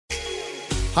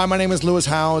Hi, my name is Lewis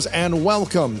Howes, and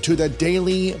welcome to the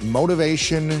Daily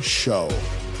Motivation Show.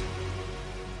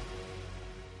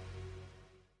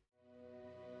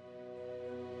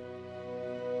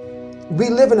 We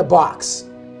live in a box,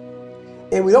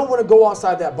 and we don't want to go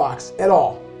outside that box at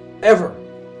all, ever.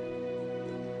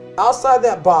 Outside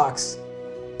that box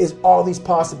is all these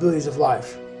possibilities of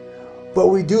life. But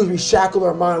what we do is we shackle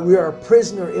our mind. We are a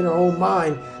prisoner in our own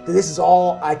mind that this is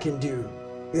all I can do.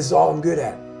 This is all I'm good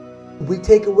at. We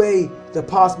take away the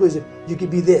possibilities of you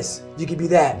could be this, you could be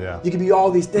that, you could be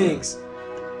all these things.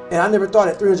 And I never thought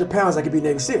at 300 pounds I could be a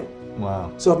Navy SEAL.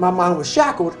 Wow. So if my mind was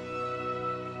shackled,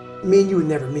 me and you would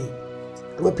never meet.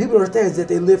 And what people understand is that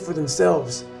they live for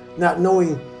themselves, not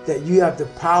knowing that you have the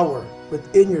power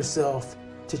within yourself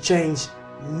to change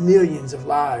millions of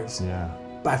lives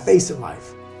by facing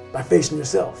life, by facing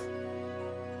yourself.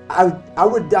 I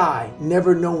would die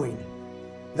never knowing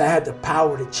that I had the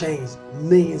power to change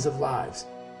millions of lives.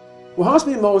 What haunts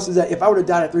me most is that if I would have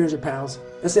died at 300 pounds,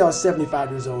 let's say I was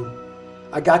 75 years old,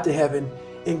 I got to heaven,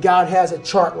 and God has a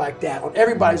chart like that on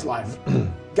everybody's life.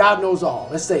 God knows all,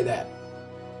 let's say that.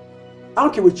 I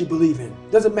don't care what you believe in,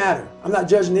 doesn't matter. I'm not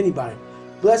judging anybody.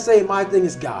 But let's say my thing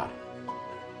is God.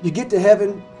 You get to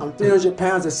heaven, I'm 300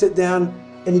 pounds, I sit down,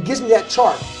 and he gives me that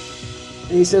chart.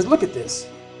 And he says, look at this.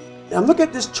 And I'm looking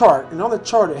at this chart, and on the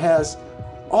chart it has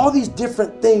all these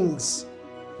different things,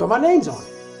 but my name's on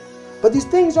it. But these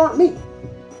things aren't me.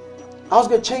 I was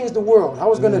gonna change the world. I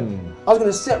was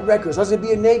gonna set records. I was gonna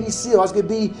be a Navy SEAL. I was gonna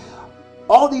be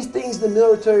all these things in the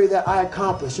military that I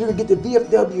accomplished. You're gonna get the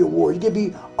VFW award. You're gonna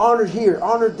be honored here,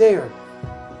 honored there.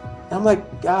 And I'm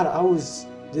like, God,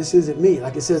 this isn't me.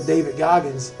 Like it says David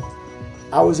Goggins,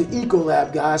 I was an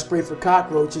Ecolab guy. I sprayed for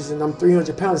cockroaches, and I'm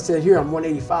 300 pounds. It said here I'm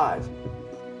 185.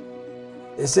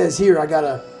 It says here I got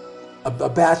a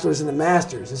bachelor's and a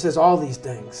master's. It says all these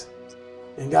things.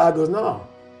 And God goes, no,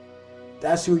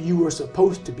 that's who you were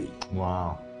supposed to be.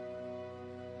 Wow.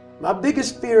 My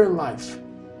biggest fear in life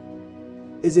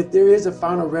is if there is a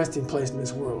final resting place in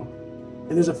this world,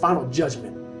 and there's a final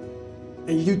judgment,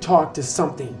 and you talk to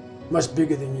something much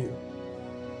bigger than you.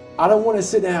 I don't want to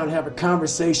sit down and have a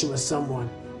conversation with someone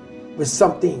with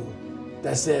something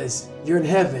that says, you're in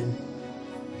heaven,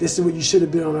 this is what you should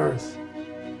have been on earth.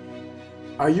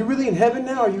 Are you really in heaven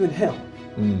now, or are you in hell?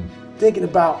 Thinking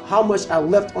about how much I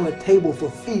left on the table for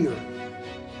fear,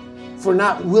 for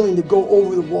not willing to go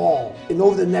over the wall, and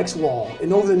over the next wall,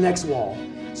 and over the next wall.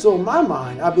 So in my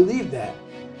mind, I believe that.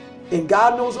 And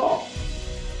God knows all.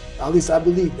 At least I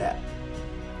believe that.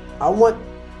 I want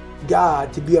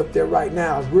God to be up there right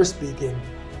now as we're speaking,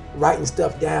 writing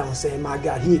stuff down, saying, my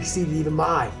God, he exceeded even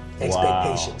my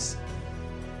expectations. Wow.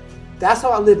 That's how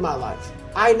I live my life.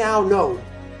 I now know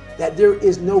that there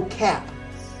is no cap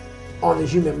on the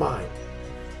human mind.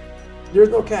 There's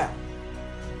no cap.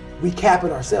 We cap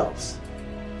it ourselves.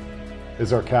 Is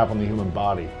there a cap on the human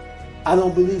body? I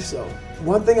don't believe so.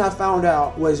 One thing I found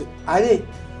out was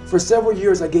for several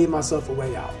years I gave myself a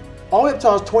way out. All the way up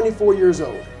until I was 24 years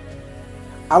old.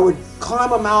 I would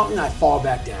climb a mountain, I'd fall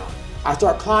back down. I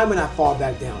start climbing, I fall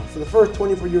back down for the first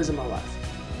 24 years of my life.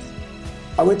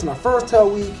 I went to my first hell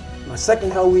week, my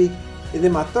second hell week, and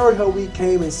then my third hell week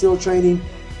came in SEAL training,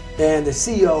 and the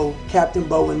CEO, Captain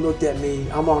Bowen, looked at me.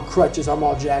 I'm on crutches, I'm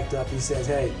all jacked up. He says,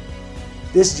 hey,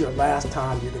 this is your last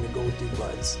time you're gonna go through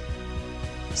buds.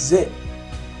 This is it.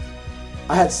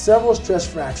 I had several stress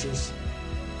fractures.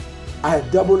 I had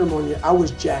double pneumonia, I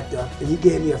was jacked up, and he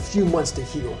gave me a few months to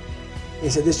heal. He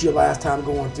said, this is your last time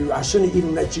going through. I shouldn't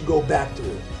even let you go back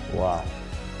through it. Wow.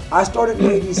 I started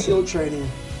Navy SEAL training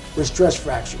with stress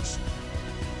fractures.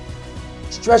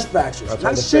 Stress fractures,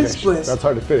 not shin splints. That's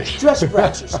hard to finish. Stress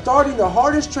fractures. Starting the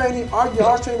hardest training, arguably the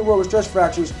hardest training in the world with stress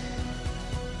fractures.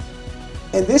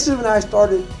 And this is when I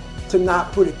started to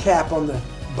not put a cap on the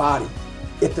body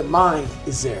if the mind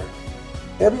is there.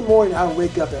 Every morning I would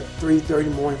wake up at 3:30 in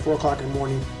the morning, 4 o'clock in the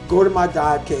morning, go to my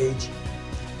dive cage,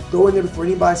 go in there before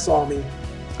anybody saw me.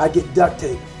 I'd get duct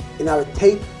tape, and I would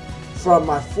tape from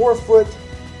my forefoot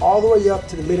all the way up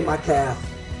to the mid of my calf,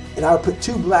 and I would put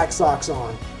 2 black socks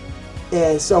on.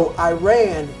 And so I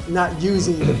ran not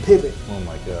using the pivot. Oh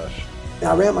my gosh. And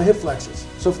I ran my hip flexors.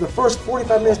 So for the first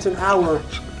 45 minutes to an hour,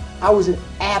 I was in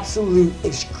absolute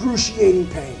excruciating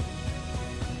pain.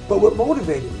 But what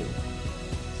motivated me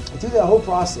through that whole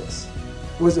process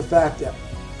was the fact that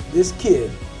this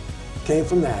kid came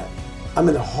from that. I'm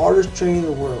in the hardest training in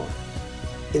the world,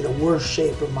 in the worst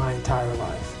shape of my entire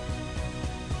life.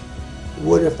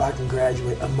 What if I can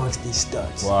graduate amongst these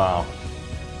studs? Wow.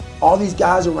 All these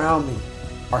guys around me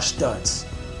are studs.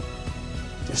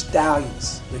 They're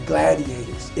stallions, they're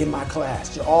gladiators in my class.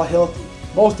 They're all healthy,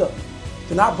 most of them.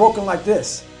 They're not broken like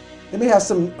this. They may have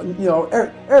some,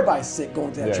 everybody's sick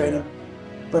going to that training.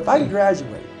 Yeah. But if I could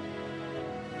graduate,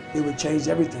 it would change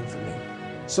everything for me.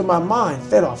 So my mind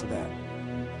fed off of that.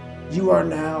 You are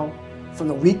now, from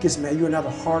the weakest man, you are now the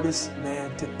hardest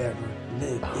man to ever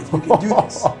live. If you can do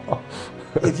this.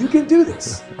 If you can do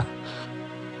this.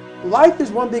 Life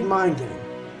is one big mind game,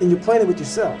 and you're playing it with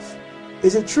yourself.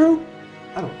 Is it true?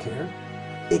 I don't care.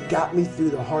 It got me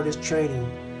through the hardest training,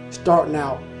 starting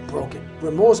out broken.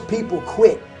 When most people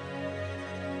quit,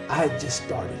 I had just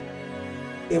started.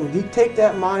 And when you take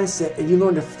that mindset and you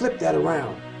learn to flip that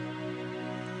around,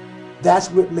 that's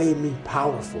what made me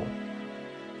powerful.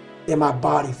 And my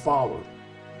body followed.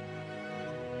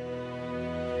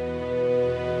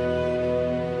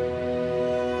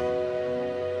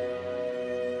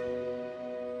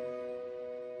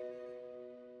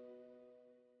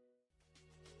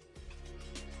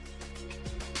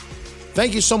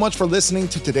 Thank you so much for listening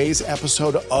to today's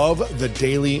episode of The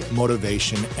Daily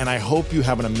Motivation, and I hope you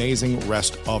have an amazing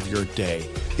rest of your day.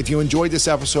 If you enjoyed this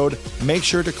episode, make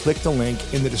sure to click the link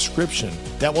in the description.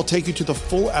 That will take you to the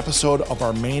full episode of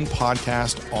our main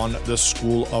podcast on the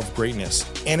School of Greatness.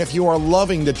 And if you are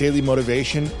loving The Daily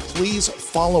Motivation, please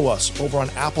follow us over on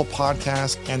Apple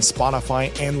Podcasts and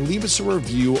Spotify, and leave us a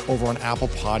review over on Apple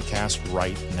Podcasts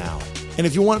right now. And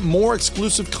if you want more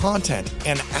exclusive content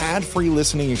and ad-free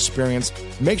listening experience,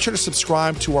 make sure to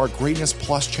subscribe to our Greatness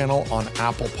Plus channel on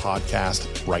Apple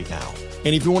Podcast right now.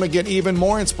 And if you want to get even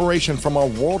more inspiration from our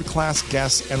world-class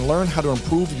guests and learn how to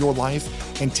improve your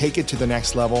life and take it to the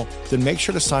next level, then make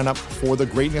sure to sign up for the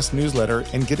Greatness newsletter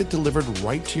and get it delivered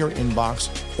right to your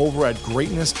inbox over at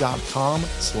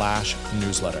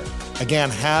greatness.com/newsletter.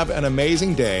 Again, have an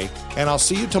amazing day, and I'll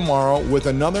see you tomorrow with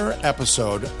another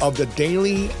episode of the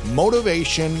Daily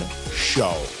Motivation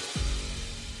Show.